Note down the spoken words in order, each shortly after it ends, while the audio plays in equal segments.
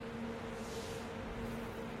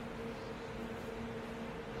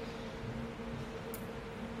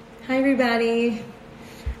Hi everybody.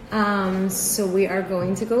 So we are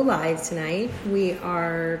going to go live tonight. We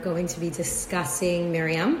are going to be discussing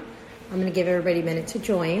Miriam. I'm going to give everybody a minute to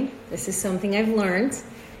join. This is something I've learned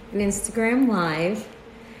in Instagram Live.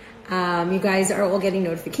 You guys are all getting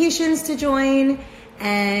notifications to join,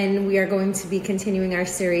 and we are going to be continuing our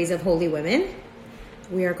series of Holy Women.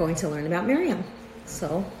 We are going to learn about Miriam.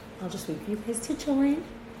 So I'll just wait for you guys to join.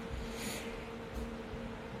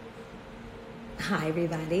 Hi,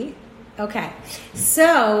 everybody. Okay,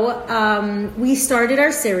 so we started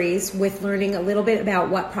our series with learning a little bit about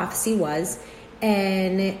what prophecy was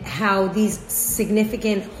and how these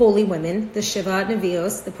significant holy women, the Shiva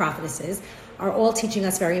Nevios, the prophetesses, are all teaching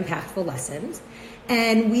us very impactful lessons.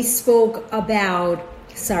 And we spoke about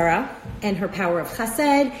Sarah and her power of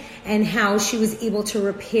chesed and how she was able to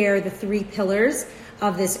repair the three pillars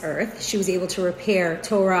of this earth. She was able to repair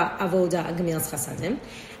Torah, Avoda, and Gemilas Chasadim.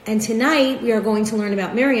 And tonight we are going to learn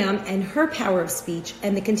about Miriam and her power of speech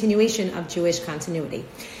and the continuation of Jewish continuity.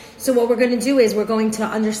 So what we're going to do is we're going to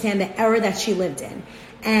understand the era that she lived in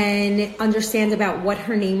and understand about what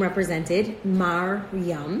her name represented,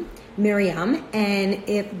 Miriam, and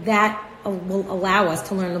if that will allow us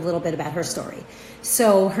to learn a little bit about her story.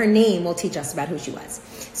 So her name will teach us about who she was.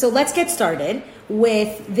 So let's get started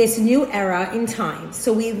with this new era in time.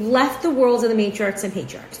 So we left the world of the matriarchs and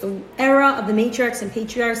patriarchs. The era of the matriarchs and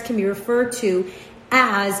patriarchs can be referred to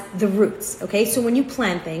as the roots. Okay, so when you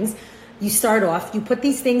plant things, you start off, you put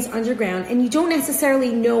these things underground, and you don't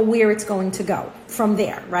necessarily know where it's going to go from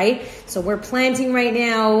there, right? So we're planting right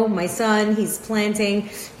now. My son, he's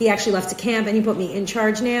planting. He actually left to camp, and he put me in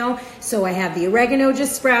charge now. So I have the oregano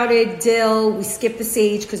just sprouted, dill. We skip the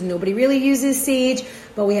sage because nobody really uses sage,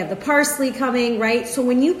 but we have the parsley coming, right? So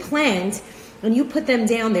when you plant and you put them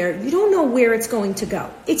down there, you don't know where it's going to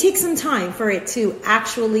go. It takes some time for it to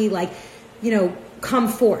actually, come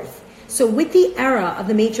forth. So with the era of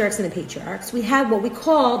the matriarchs and the patriarchs, we had what we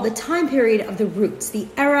call the time period of the roots, the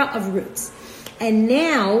era of roots. And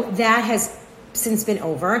now that has since been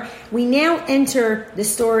over. We now enter the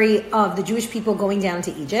story of the Jewish people going down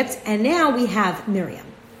to Egypt. And now we have Miriam.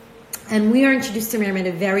 And we are introduced to Miriam at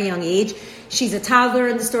a very young age. She's a toddler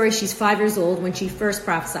in the story. She's 5 years old when she first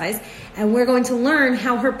prophesies. And we're going to learn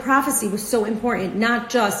how her prophecy was so important, not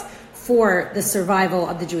just for the survival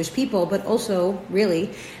of the Jewish people, but also, really,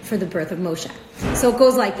 for the birth of Moshe. So it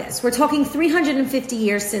goes like this. We're talking 350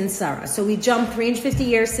 years since Sarah. So we jumped 350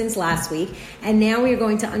 years since last week, and now we are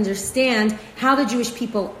going to understand how the Jewish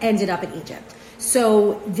people ended up in Egypt.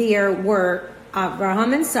 So there were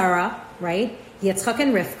Abraham and Sarah, right? Yitzchak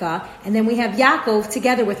and Rivka, and then we have Yaakov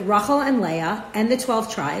together with Rachel and Leah and the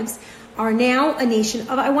 12 tribes, are now a nation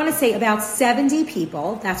of, I want to say, about 70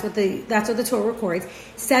 people. That's what the Torah records.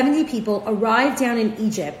 70 people arrived down in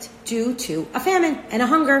Egypt due to a famine and a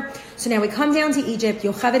hunger. So now we come down to Egypt.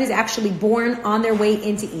 Yocheved is actually born on their way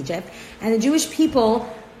into Egypt. And the Jewish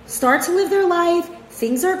people start to live their life.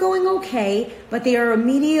 Things are going okay, but they are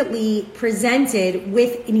immediately presented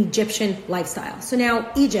with an Egyptian lifestyle. So now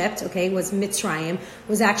Egypt, was Mitzrayim,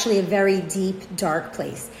 was actually a very deep, dark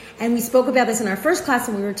place. And we spoke about this in our first class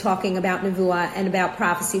when we were talking about Nevuah and about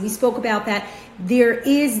prophecy. We spoke about that there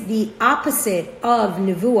is the opposite of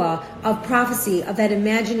Nevuah, of prophecy, of that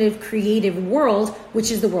imaginative, creative world,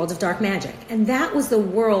 which is the world of dark magic. And that was the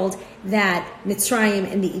world that Mitzrayim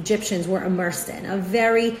and the Egyptians were immersed in, a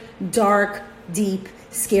very dark, deep,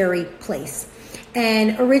 scary place.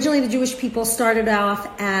 And originally the Jewish people started off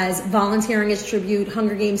as volunteering as tribute,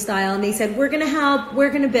 Hunger Games style, and they said, we're going to help,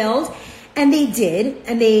 we're going to build. And they did,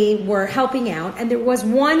 and they were helping out. And there was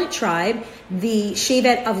one tribe, the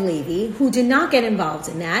Shevet of Levi, who did not get involved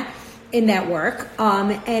in that work.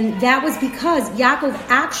 And that was because Yaakov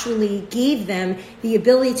actually gave them the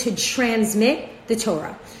ability to transmit the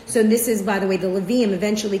Torah. So this is, by the way, the Leviim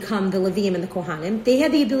eventually come, the Leviim and the Kohanim. They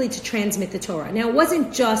had the ability to transmit the Torah. Now, it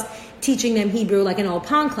wasn't just teaching them Hebrew like an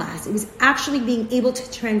Alpan class. It was actually being able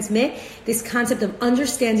to transmit this concept of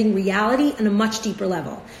understanding reality on a much deeper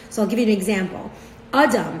level. So I'll give you an example.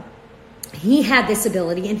 Adam, he had this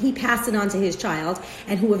ability, and he passed it on to his child,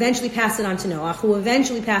 and who eventually passed it on to Noah, who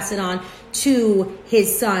eventually passed it on to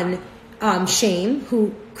his son, Shem,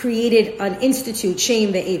 who created an institute,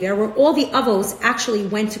 Shem Ve'ever, where all the avos actually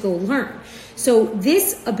went to go learn. So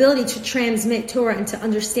this ability to transmit Torah and to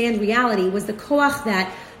understand reality was the koach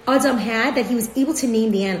that Adam had, that he was able to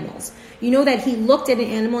name the animals. You know that he looked at an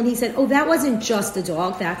animal and he said, oh, that wasn't just a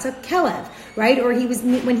dog, that's a kelev, right? Or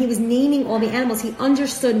when he was naming all the animals, he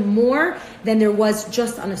understood more than there was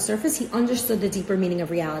just on the surface. He understood the deeper meaning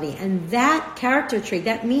of reality. And that character trait,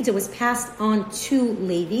 that midah, was passed on to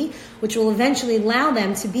Levi, which will eventually allow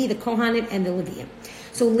them to be the Kohanim and the Leviim.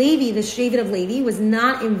 So Levi, the Shevet of Levi, was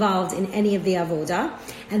not involved in any of the avoda,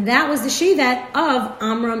 and that was the Shevet of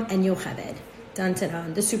Amram and Yocheved. Dun, dun,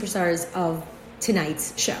 dun, the superstars of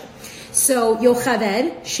tonight's show. So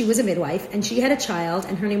Yocheved, she was a midwife, and she had a child,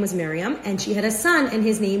 and her name was Miriam, and she had a son, and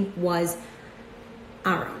his name was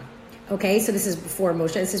Aaron. Okay, so this is before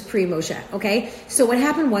Moshe, this is pre-Moshe, okay? So what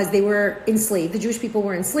happened was they were enslaved, the Jewish people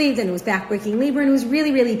were enslaved, and it was backbreaking labor, and it was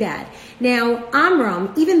really, really bad. Now,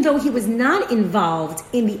 Amram, even though he was not involved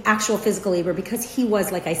in the actual physical labor, because he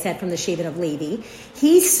was, like I said, from the Shevet of Levi,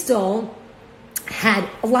 he still had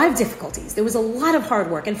a lot of difficulties. There was a lot of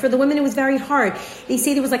hard work, and for the women it was very hard. They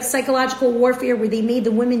say there was like psychological warfare where they made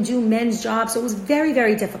the women do men's jobs, so it was very,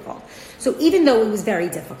 very difficult. So even though it was very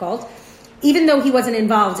difficult, even though he wasn't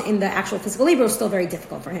involved in the actual physical labor, it was still very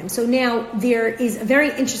difficult for him. So now there is a very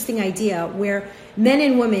interesting idea where men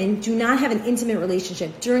and women do not have an intimate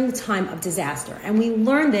relationship during the time of disaster. And we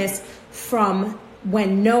learned this from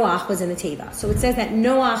when Noah was in the Teva. So it says that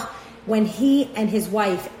Noah, when he and his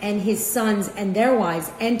wife and his sons and their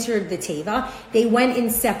wives entered the Teva, they went in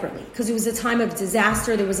separately because it was a time of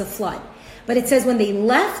disaster, there was a flood. But it says when they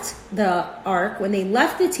left the ark, when they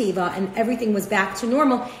left the Teva and everything was back to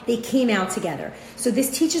normal, they came out together. So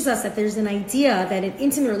this teaches us that there's an idea that an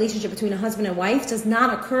intimate relationship between a husband and wife does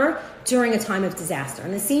not occur during a time of disaster.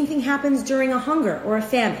 And the same thing happens during a hunger or a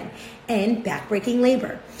famine and backbreaking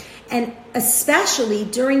labor. And especially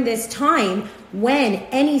during this time when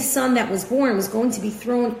any son that was born was going to be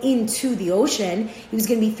thrown into the ocean, he was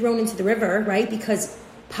going to be thrown into the river, right? Because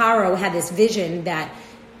Paro had this vision that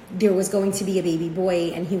there was going to be a baby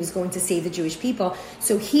boy and he was going to save the Jewish people.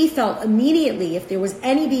 So he felt immediately if there was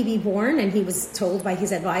any baby born, and he was told by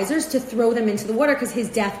his advisors to throw them into the water because his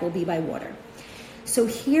death will be by water. So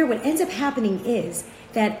here what ends up happening is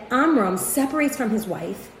that Amram separates from his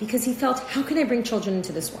wife because he felt, how can I bring children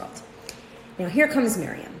into this world? Now here comes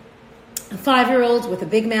Miriam, a 5-year-old with a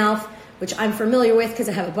big mouth, which I'm familiar with because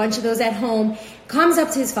I have a bunch of those at home, comes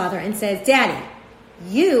up to his father and says, Daddy,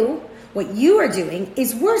 what you are doing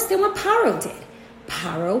is worse than what Paro did.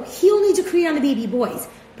 Paro, he only decreed on the baby boys,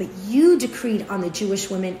 but you decreed on the Jewish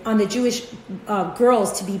women, on the Jewish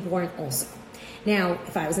girls to be born also. Now,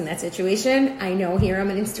 if I was in that situation, I know here I'm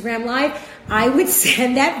on Instagram Live, I would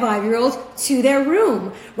send that 5-year-old to their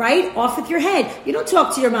room, right? Off with your head. You don't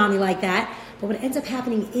talk to your mommy like that. But what ends up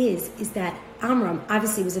happening is that Amram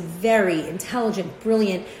obviously was a very intelligent,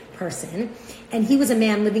 brilliant person, and he was a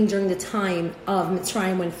man living during the time of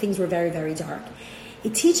Mitzrayim when things were very, very dark.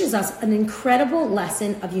 It teaches us an incredible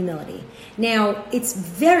lesson of humility. Now, it's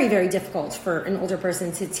very, very difficult for an older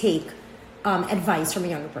person to take advice from a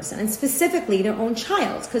younger person, and specifically their own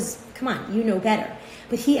child, because, come on, you know better.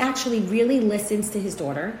 But he actually really listens to his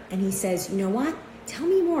daughter, and he says, you know what? Tell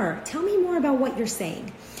me more about what you're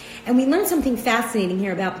saying. And we learned something fascinating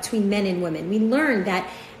here about between men and women. We learned that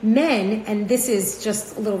men, and this is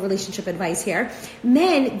just a little relationship advice here,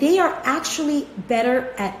 men, they are actually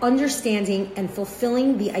better at understanding and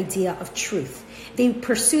fulfilling the idea of truth. They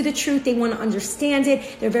pursue the truth, they want to understand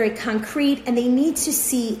it, they're very concrete, and they need to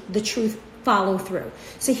see the truth follow through.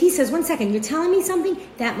 So he says, 1 second, you're telling me something?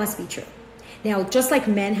 That must be true. Now, just like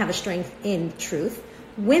men have a strength in truth,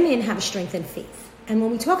 women have a strength in faith. And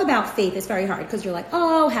when we talk about faith, it's very hard because you're like,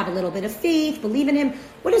 oh, have a little bit of faith, believe in him.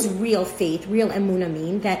 What does real faith, real emunah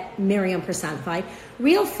mean that Miriam personified?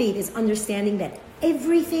 Real faith is understanding that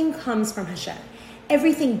everything comes from Hashem.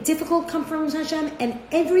 Everything difficult comes from Hashem, and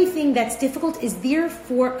everything that's difficult is there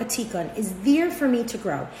for a tikkun, is there for me to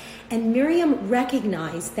grow. And Miriam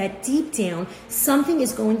recognized that deep down, something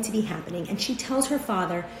is going to be happening. And she tells her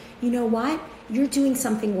father, you know what? You're doing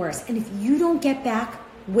something worse. And if you don't get back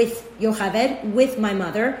with Yocheved, with my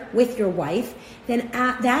mother, with your wife, then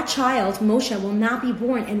that child, Moshe, will not be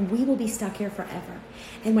born, and we will be stuck here forever.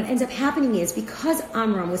 And what ends up happening is, because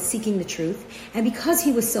Amram was seeking the truth, and because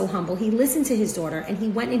he was so humble, he listened to his daughter, and he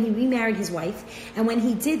went and he remarried his wife. And when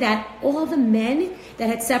he did that, all the men that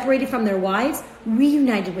had separated from their wives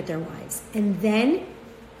reunited with their wives. And then,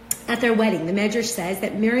 at their wedding, the Medrash says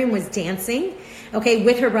that Miriam was dancing,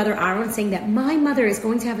 with her brother Aaron, saying that my mother is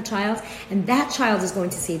going to have a child, and that child is going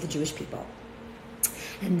to save the Jewish people.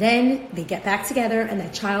 And then they get back together, and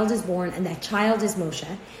that child is born, and that child is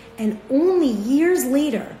Moshe. And only years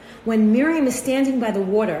later, when Miriam is standing by the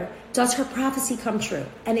water, does her prophecy come true.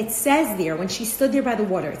 And it says there, when she stood there by the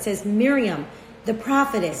water, it says, Miriam, the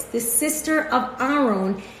prophetess, the sister of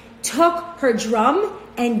Aaron, took her drum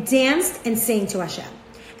and danced and sang to Hashem.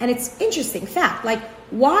 And it's interesting fact,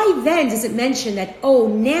 why then does it mention that, oh,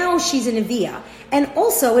 now she's a Neviah? And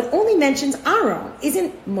also, it only mentions Aaron.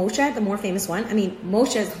 Isn't Moshe the more famous one? I mean,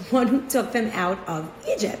 Moshe is the one who took them out of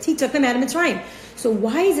Egypt. He took them out of Mitzrayim. So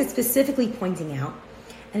why is it specifically pointing out?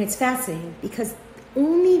 And it's fascinating because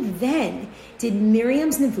only then did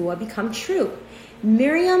Miriam's Nevuah become true.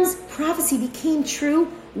 Miriam's prophecy became true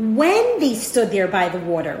when they stood there by the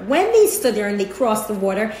water. When they stood there and they crossed the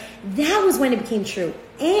water, that was when it became true.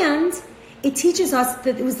 And it teaches us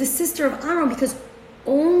that it was the sister of Aaron, because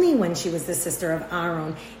only when she was the sister of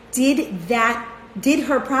Aaron did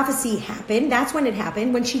her prophecy happen. That's when it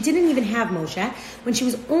happened, when she didn't even have Moshe, when she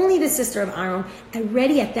was only the sister of Aaron.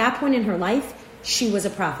 Already at that point in her life, she was a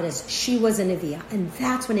prophetess. She was a Neviah. And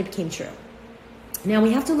that's when it became true. Now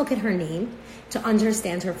we have to look at her name to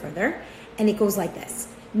understand her further. And it goes like this.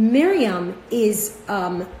 Miriam is,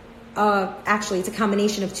 actually, it's a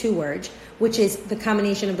combination of two words, which is the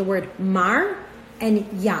combination of the word mar and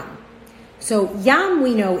yam. So yam,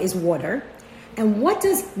 we know, is water. And what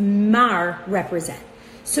does mar represent?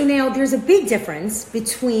 So now there's a big difference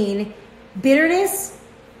between bitterness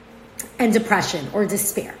and depression or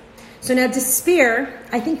despair. So now despair,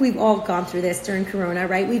 I think we've all gone through this during Corona,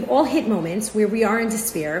 right? We've all hit moments where we are in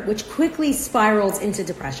despair, which quickly spirals into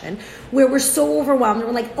depression, where we're so overwhelmed.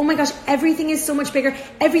 We're like, oh my gosh, everything is so much bigger.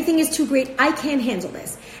 Everything is too great. I can't handle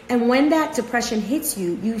this. And when that depression hits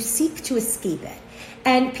you, you seek to escape it.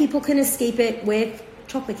 And people can escape it with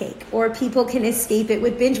chocolate cake, or people can escape it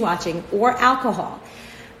with binge watching or alcohol.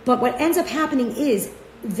 But what ends up happening is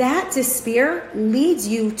that despair leads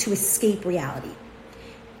you to escape reality.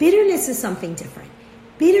 Bitterness is something different.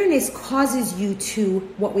 Bitterness causes you to,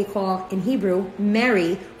 what we call in Hebrew,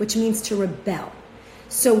 marry, which means to rebel.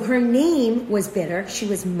 So her name was bitter. She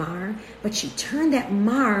was Mar, but she turned that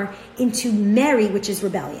Mar into Mary, which is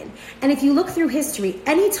rebellion. And if you look through history,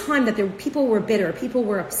 any time that people were bitter, people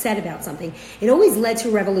were upset about something, it always led to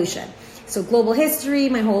a revolution. So global history,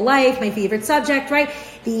 my whole life, my favorite subject, right?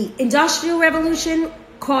 The Industrial Revolution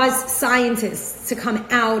caused scientists to come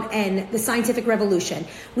out, and the scientific revolution.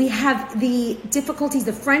 We have the difficulties,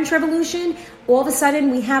 the French Revolution. All of a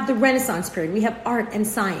sudden, we have the Renaissance period. We have art and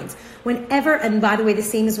science. Whenever, and by the way, the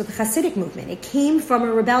same is with the Hasidic movement. It came from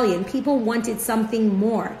a rebellion. People wanted something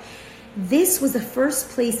more. This was the first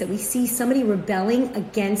place that we see somebody rebelling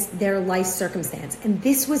against their life circumstance. And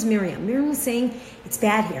this was Miriam. Miriam was saying, it's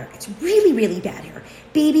bad here. It's really, really bad here.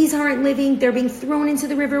 Babies aren't living. They're being thrown into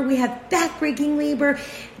the river. We have backbreaking labor.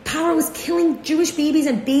 Power was killing Jewish babies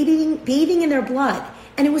and bathing in their blood.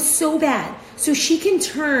 And it was so bad. So she can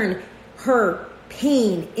turn her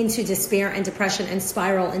pain into despair and depression and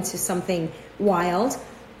spiral into something wild.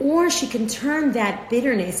 Or she can turn that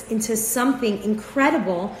bitterness into something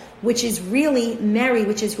incredible, which is really Mary,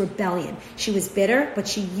 which is rebellion. She was bitter, but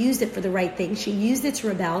she used it for the right thing. She used it to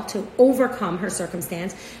rebel, to overcome her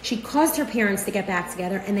circumstance. She caused her parents to get back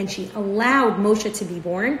together, and then she allowed Moshe to be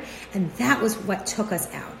born, and that was what took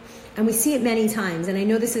us out. And we see it many times, and I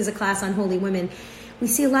know this is a class on holy women. We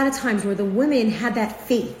see a lot of times where the women had that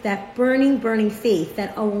faith, that burning, burning faith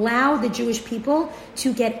that allowed the Jewish people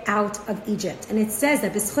to get out of Egypt. And it says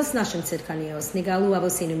that because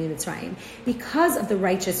of the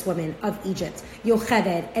righteous women of Egypt,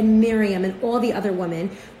 Yocheved and Miriam and all the other women,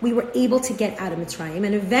 we were able to get out of Mitzrayim.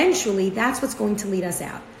 And eventually, that's what's going to lead us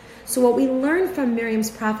out. So what we learn from Miriam's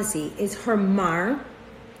prophecy is her Mar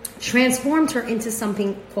transformed her into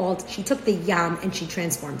something called, she took the Yam and she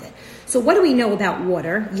transformed it. So what do we know about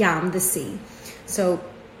water? Yam, the sea. So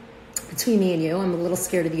between me and you, I'm a little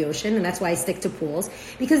scared of the ocean, and that's why I stick to pools,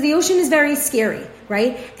 because the ocean is very scary,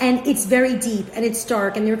 right? And it's very deep and it's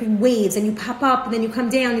dark and there are waves and you pop up and then you come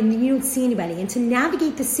down and you don't see anybody. And to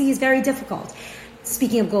navigate the sea is very difficult.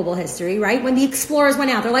 Speaking of global history, right? When the explorers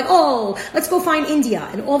went out, they're like, oh, let's go find India.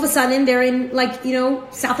 And all of a sudden they're in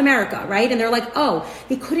South America, right? And they're like, oh,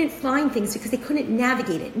 they couldn't find things because they couldn't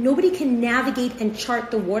navigate it. Nobody can navigate and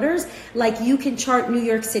chart the waters like you can chart New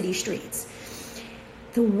York City streets.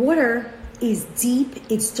 The water is deep,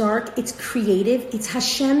 it's dark, it's creative, it's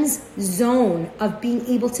Hashem's zone of being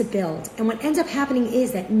able to build. And what ends up happening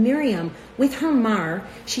is that Miriam, with her Mar,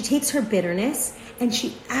 she takes her bitterness and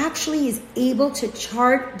she actually is able to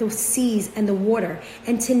chart the seas and the water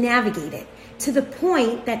and to navigate it, to the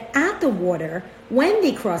point that at the water, when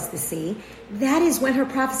they cross the sea, that is when her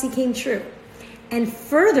prophecy came true. And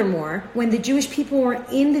furthermore, when the Jewish people were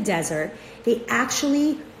in the desert, they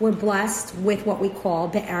actually were blessed with what we call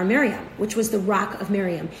Be'er Miriam, which was the rock of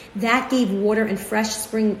Miriam. That gave water and fresh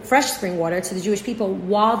spring water to the Jewish people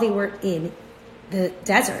while they were in the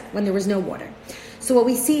desert, when there was no water. So what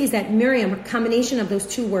we see is that Miriam, a combination of those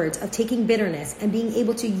two words, of taking bitterness and being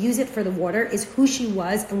able to use it for the water, is who she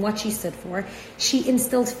was and what she stood for. She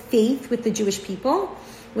instilled faith with the Jewish people,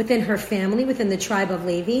 within her family, within the tribe of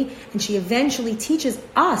Levi, and she eventually teaches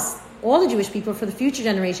us, all the Jewish people, for the future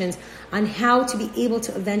generations, on how to be able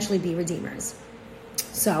to eventually be redeemers.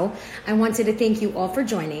 So I wanted to thank you all for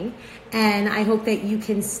joining, and I hope that you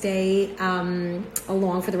can stay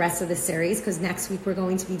along for the rest of the series, because next week we're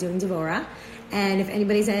going to be doing Devorah. And if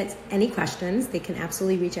anybody's has any questions, they can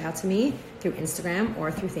absolutely reach out to me through Instagram or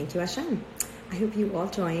through Thank You Hashem. I hope you all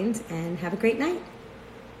joined, and have a great night.